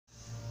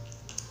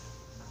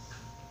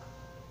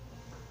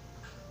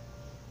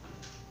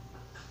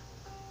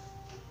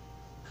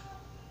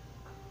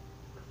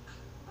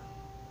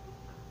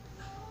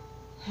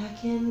I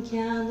can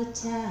count the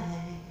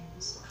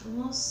times I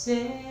almost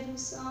said it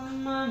was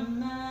on my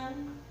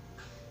mind,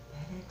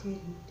 but I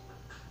didn't.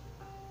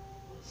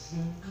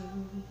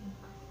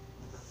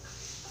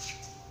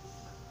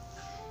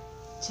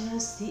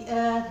 Just the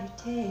other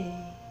day,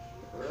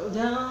 I wrote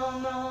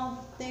down all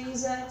the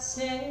things I'd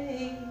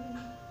say,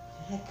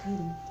 but I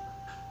couldn't.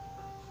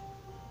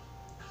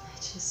 I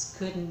just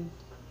couldn't.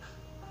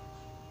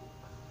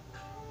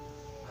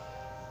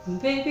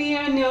 Baby,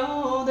 I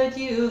know that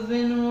you've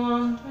been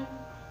wondering,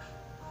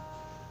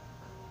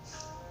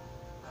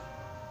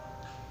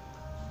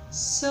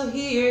 so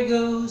here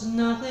goes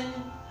nothing.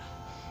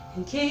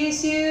 In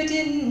case you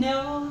didn't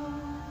know,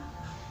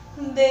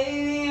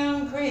 baby,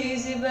 I'm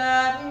crazy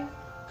about it.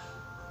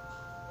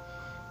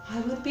 I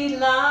would be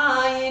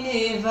lying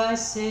if I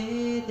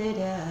said that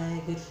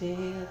I could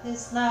feel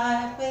this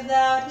life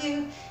without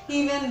you,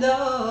 even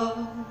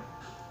though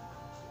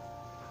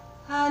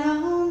I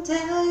don't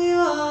tell you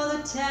all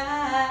the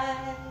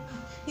time.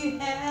 You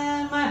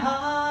had my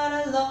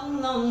heart a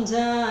long, long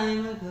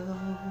time ago.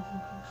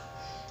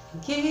 In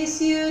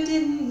case you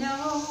didn't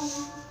know.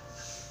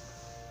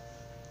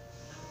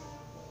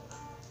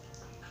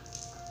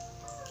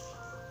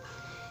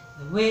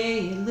 The way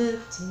you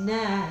look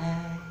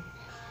tonight,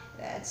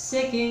 that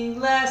second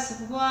glass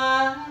of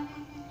wine,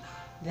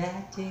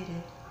 that did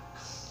it.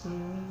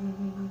 There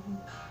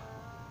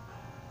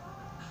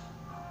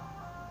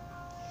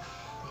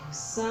was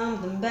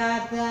something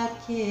about that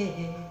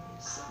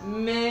kiss,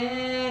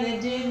 man,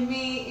 it did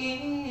me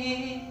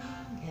in.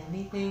 Got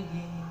me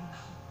thinking,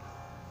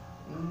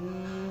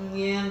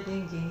 yeah, I'm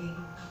thinking.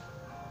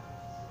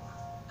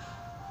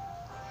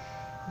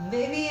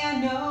 Baby, I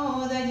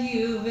know that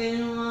you've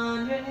been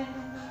wondering.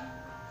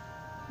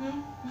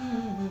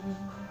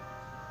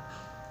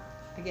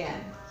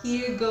 Again,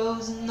 here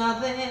goes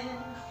nothing.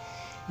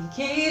 In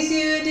case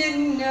you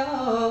didn't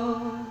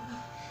know,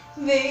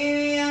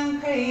 baby, I'm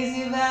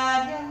crazy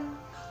about you.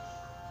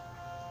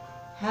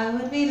 I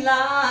would be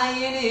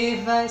lying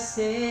if I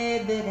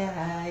said that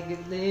I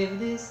could live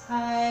this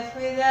life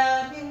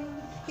without you,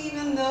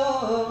 even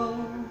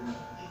though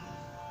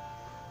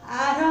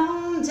I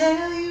don't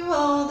tell you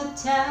all the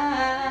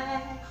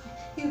time.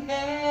 You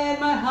had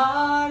my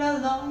heart a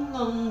long,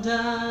 long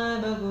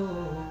time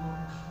ago.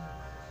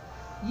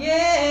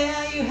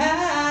 Yeah, you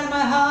had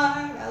my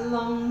heart a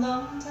long,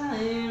 long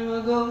time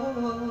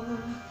ago.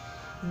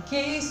 In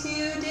case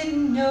you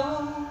didn't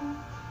know.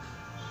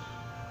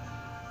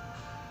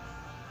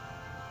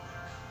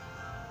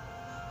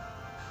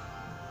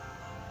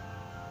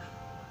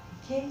 In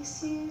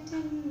case you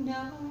didn't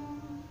know.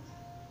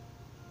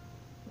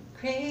 I'm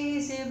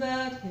crazy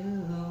about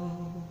you.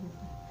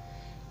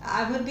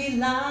 I would be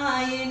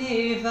lying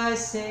if I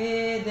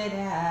said that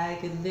I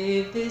could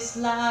live this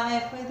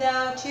life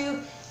without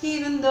you,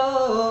 even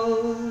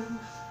though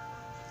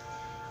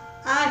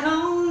I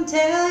don't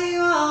tell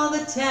you all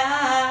the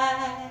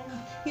time.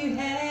 You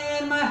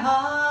had my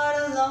heart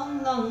a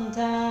long, long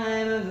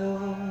time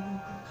ago.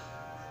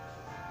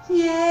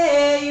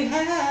 Yeah, you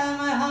had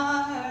my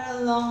heart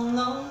a long,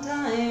 long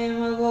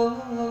time ago.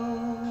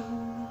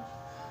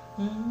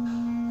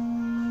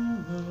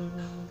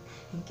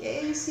 In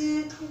case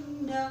you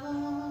didn't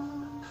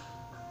know.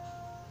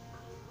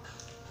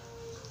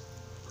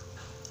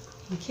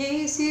 In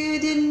case you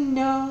didn't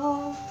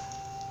know.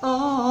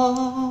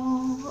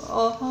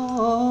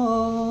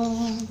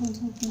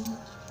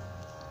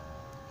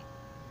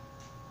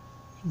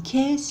 In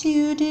case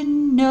you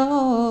didn't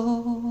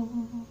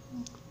know.